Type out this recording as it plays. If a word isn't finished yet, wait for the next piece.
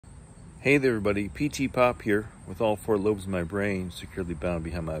Hey there everybody, PT Pop here with all four lobes of my brain securely bound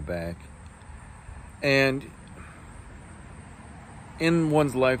behind my back. And in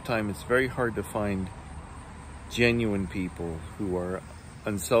one's lifetime, it's very hard to find genuine people who are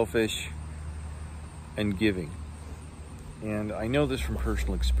unselfish and giving. And I know this from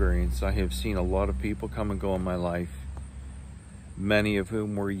personal experience. I have seen a lot of people come and go in my life, many of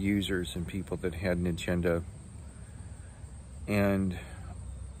whom were users and people that had an agenda. And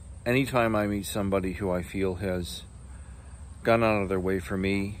anytime I meet somebody who I feel has gone out of their way for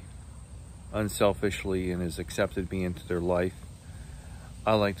me unselfishly and has accepted me into their life,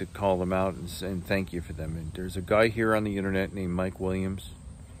 I like to call them out and thank you for them. And there's a guy here on the internet named Mike Williams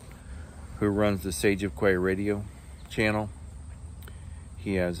who runs the Sage of Quay Radio channel.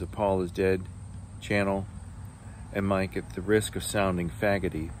 He has a Paul is Dead channel. And Mike, at the risk of sounding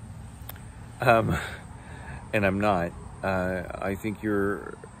faggoty, and I'm not, I think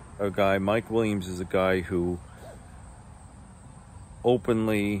you're a guy. Mike Williams is a guy who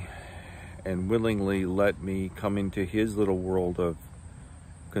openly and willingly let me come into his little world of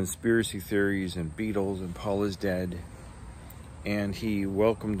conspiracy theories and Beatles and Paul is Dead. And he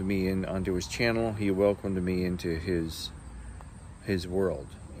welcomed me in onto his channel. He welcomed me into his world.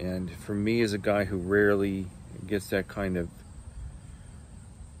 And for me, as a guy who rarely gets that kind of,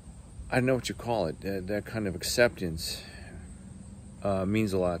 I don't know what you call it, that kind of acceptance,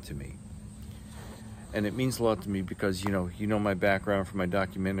 means a lot to me. And it means a lot to me because, you know my background from my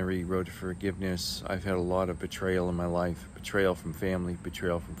documentary, Road to Forgiveness. I've had a lot of betrayal in my life. Betrayal from family,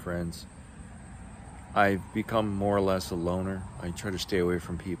 betrayal from friends. I've become more or less a loner. I try to stay away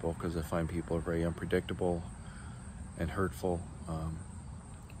from people because I find people are very unpredictable and hurtful.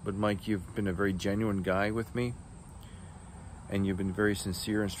 But Mike, you've been a very genuine guy with me. And you've been very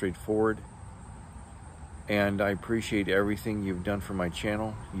sincere and straightforward. And I appreciate everything you've done for my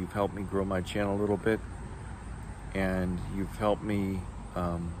channel. You've helped me grow my channel a little bit. And you've helped me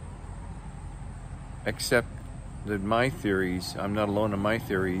accept that my theories, I'm not alone in my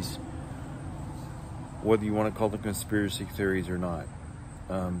theories, whether you want to call them conspiracy theories or not.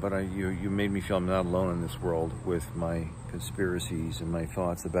 But you made me feel I'm not alone in this world with my conspiracies and my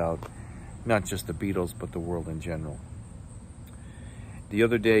thoughts about not just the Beatles, but the world in general. The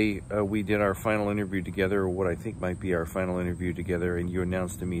other day, we did our final interview together, or what I think might be our final interview together, and you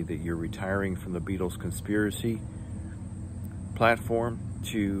announced to me that you're retiring from the Beatles Conspiracy platform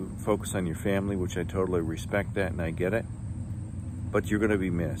to focus on your family, which I totally respect that, and I get it. But you're going to be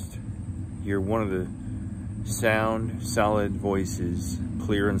missed. You're one of the sound, solid voices,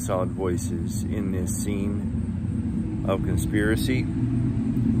 clear and solid voices in this scene of conspiracy.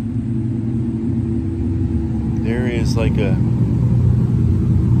 There is like a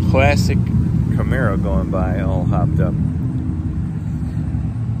classic Camaro going by all hopped up.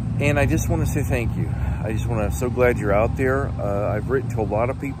 And I just want to say thank you. I'm so glad you're out there. I've written to a lot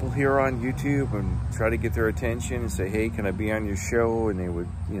of people here on YouTube and try to get their attention and say, hey, can I be on your show? And they would,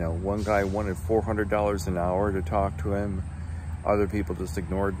 one guy wanted $400 an hour to talk to him. Other people just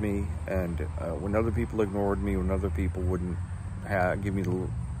ignored me. And when other people ignored me, when other people wouldn't give me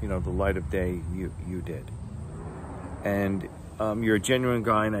the light of day, you did. And you're a genuine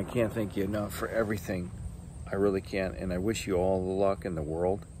guy, and I can't thank you enough for everything. I really can't, and I wish you all the luck in the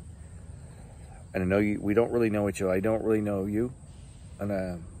world. And I know we don't really know each other. I don't really know you.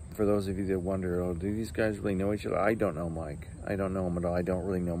 And for those of you that wonder, oh, do these guys really know each other? I don't know Mike. I don't know him at all. I don't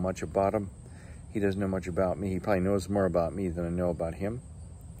really know much about him. He doesn't know much about me. He probably knows more about me than I know about him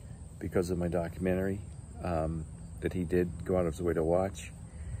because of my documentary that he did go out of his way to watch.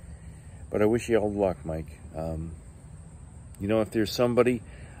 But I wish you all the luck, Mike. If there's somebody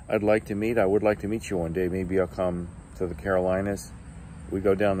I'd like to meet, I would like to meet you one day. Maybe I'll come to the Carolinas. We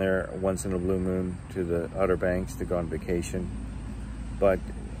go down there once in a blue moon to the Outer Banks to go on vacation. But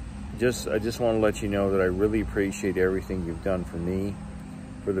I just want to let you know that I really appreciate everything you've done for me,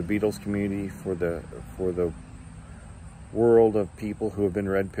 for the Beatles community, for the world of people who have been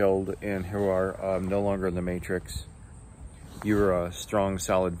red-pilled and who are no longer in the Matrix. You're a strong,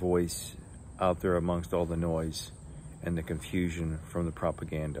 solid voice out there amongst all the noise and the confusion from the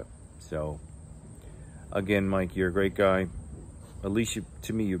propaganda. So, again, Mike, you're a great guy. At least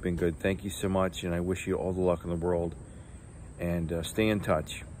to me, you've been good. Thank you so much, and I wish you all the luck in the world. And stay in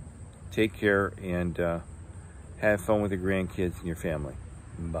touch. Take care, and have fun with your grandkids and your family.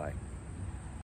 Bye.